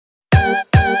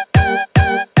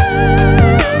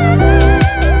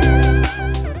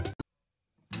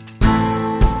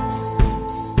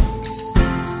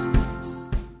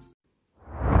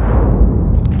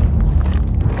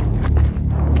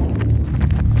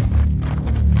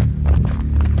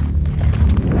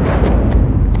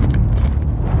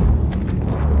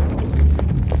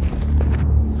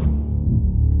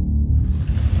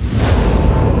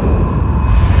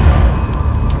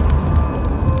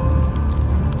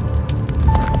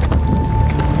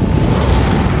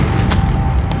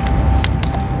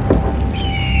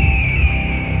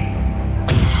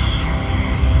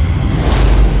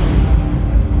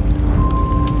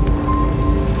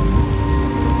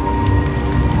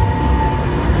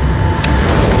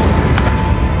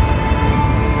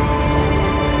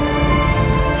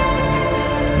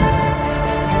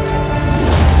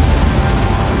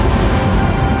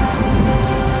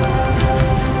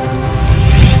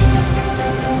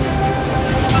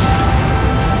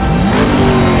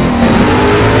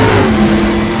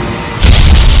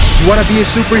Want to be a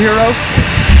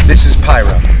superhero? This is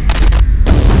Pyro.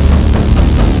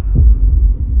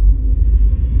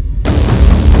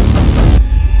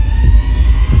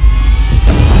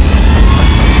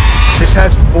 This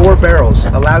has 4 barrels,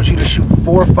 allows you to shoot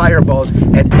 4 fireballs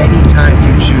at any time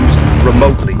you choose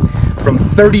remotely, from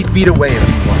 30 feet away if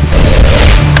you want.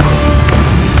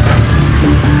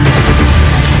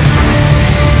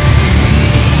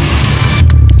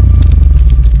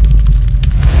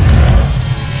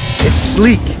 It's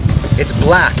sleek, it's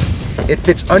black, it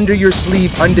fits under your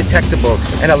sleeve undetectable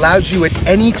and allows you at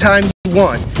any time you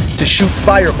want to shoot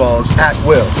fireballs at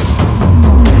will.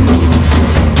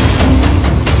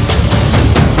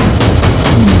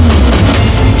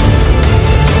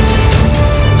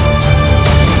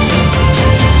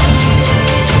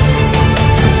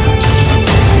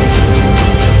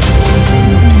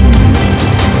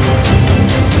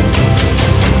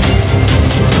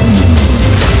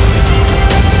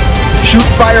 Shoot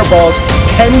fireballs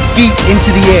 10 feet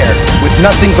into the air with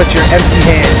nothing but your empty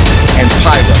hand and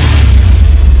pyro.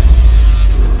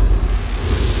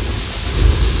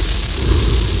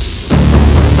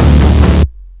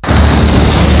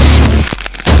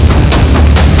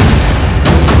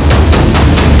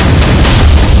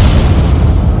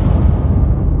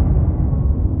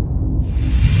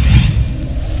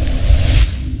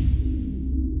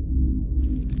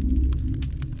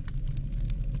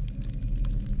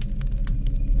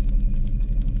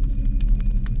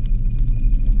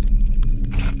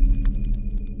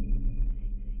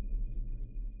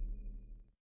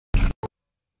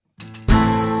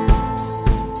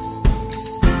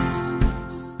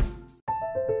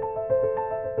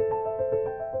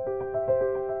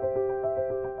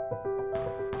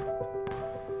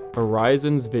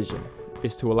 Horizon's vision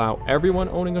is to allow everyone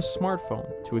owning a smartphone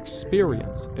to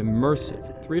experience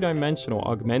immersive, 3-dimensional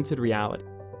augmented reality.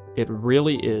 It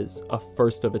really is a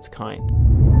first of its kind.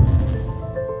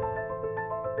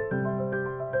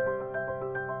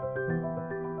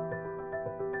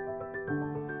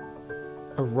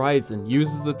 Horizon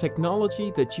uses the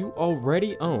technology that you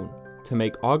already own to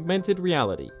make augmented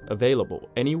reality available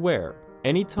anywhere,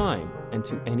 anytime, and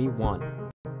to anyone.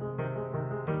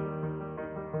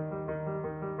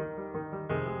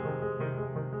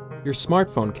 Your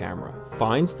smartphone camera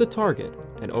finds the target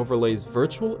and overlays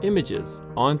virtual images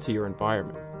onto your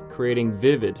environment, creating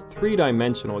vivid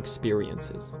 3-dimensional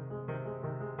experiences.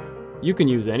 You can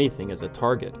use anything as a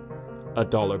target: a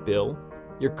dollar bill,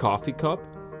 your coffee cup,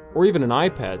 or even an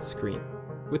iPad screen.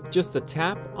 With just a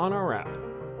tap on our app,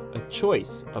 a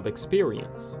choice of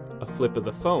experience, a flip of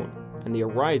the phone, and the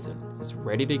Horizon is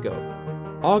ready to go.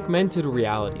 Augmented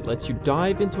reality lets you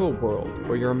dive into a world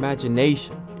where your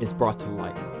imagination is brought to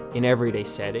life. In everyday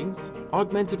settings,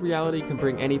 augmented reality can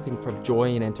bring anything from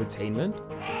joy and entertainment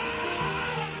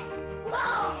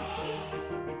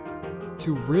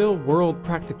to real-world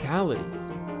practicalities,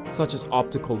 such as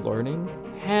optical learning,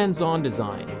 hands-on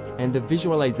design, and the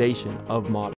visualization of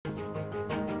models.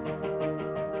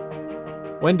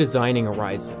 When designing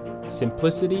Horizon,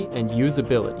 simplicity and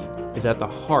usability is at the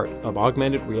heart of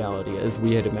augmented reality as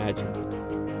we had imagined it.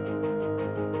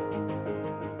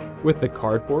 With the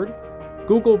cardboard,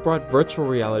 Google brought virtual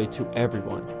reality to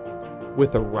everyone.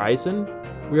 With Horizon,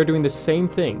 we are doing the same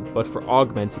thing but for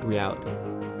augmented reality.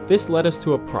 This led us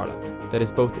to a product that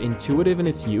is both intuitive in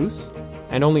its use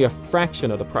and only a fraction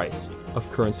of the price of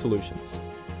current solutions.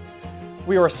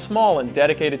 We are a small and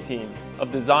dedicated team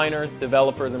of designers,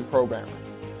 developers, and programmers.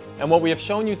 And what we have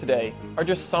shown you today are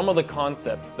just some of the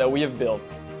concepts that we have built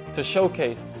to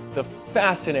showcase the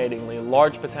fascinatingly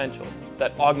large potential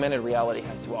that augmented reality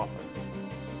has to offer.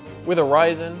 With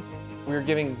Horizon, we are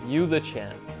giving you the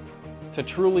chance to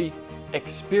truly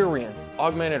experience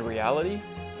augmented reality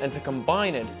and to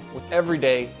combine it with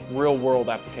everyday real-world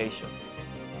applications.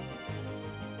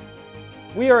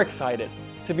 We are excited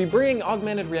to be bringing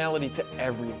augmented reality to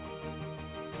everyone.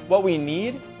 What we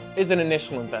need is an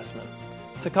initial investment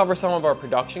to cover some of our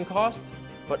production costs,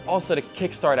 but also to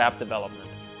kickstart app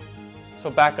development. So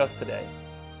back us today.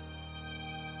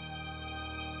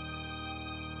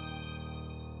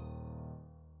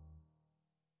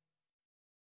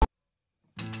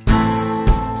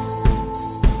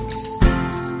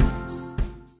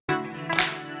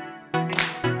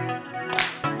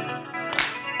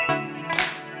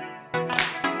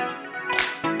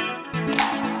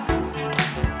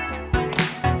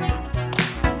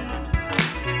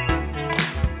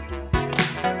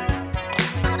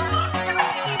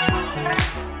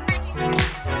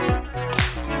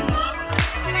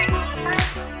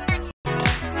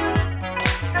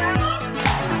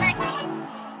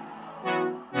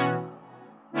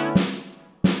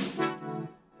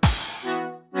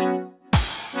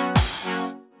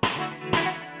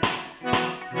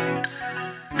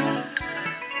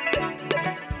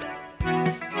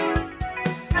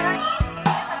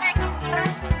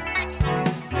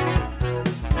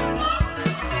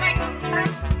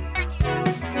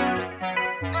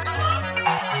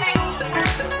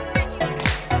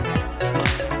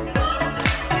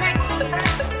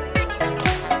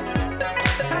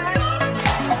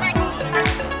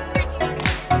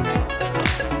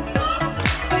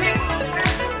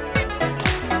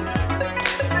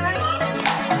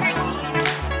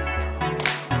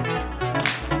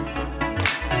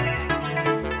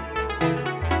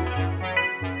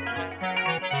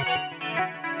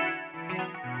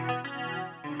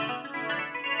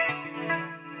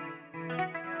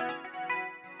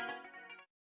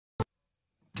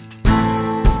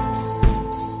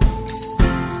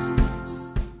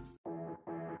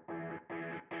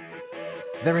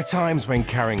 There are times when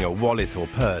carrying a wallet or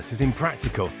purse is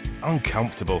impractical,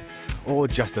 uncomfortable, or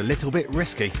just a little bit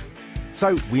risky.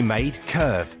 So we made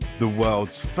Curve, the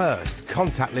world's first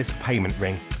contactless payment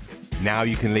ring. Now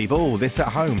you can leave all this at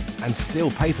home and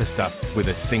still pay for stuff with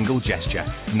a single gesture.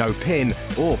 No PIN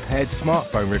or paired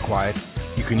smartphone required.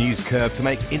 You can use Curve to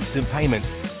make instant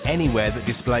payments anywhere that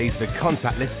displays the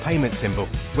contactless payment symbol,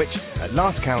 which at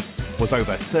last count was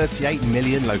over 38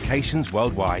 million locations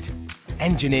worldwide.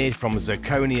 Engineered from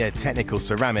zirconia technical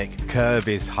ceramic, Curve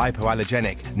is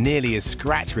hypoallergenic, nearly as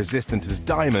scratch resistant as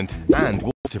diamond, and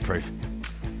waterproof.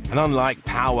 And unlike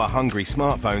power-hungry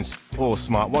smartphones or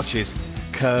smartwatches,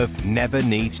 Curve never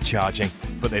needs charging.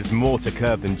 But there's more to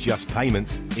Curve than just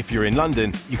payments. If you're in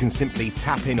London, you can simply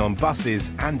tap in on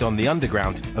buses and on the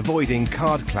Underground, avoiding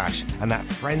card clash and that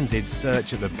frenzied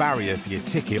search at the barrier for your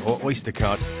ticket or Oyster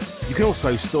card. You can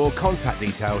also store contact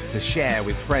details to share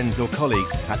with friends or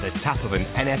colleagues at the tap of an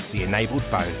NFC-enabled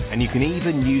phone. And you can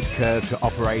even use Curve to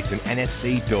operate an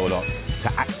NFC door lock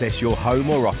to access your home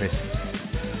or office.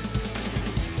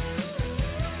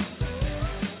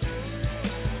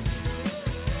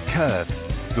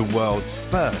 Curve, the world's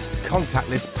first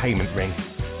contactless payment ring.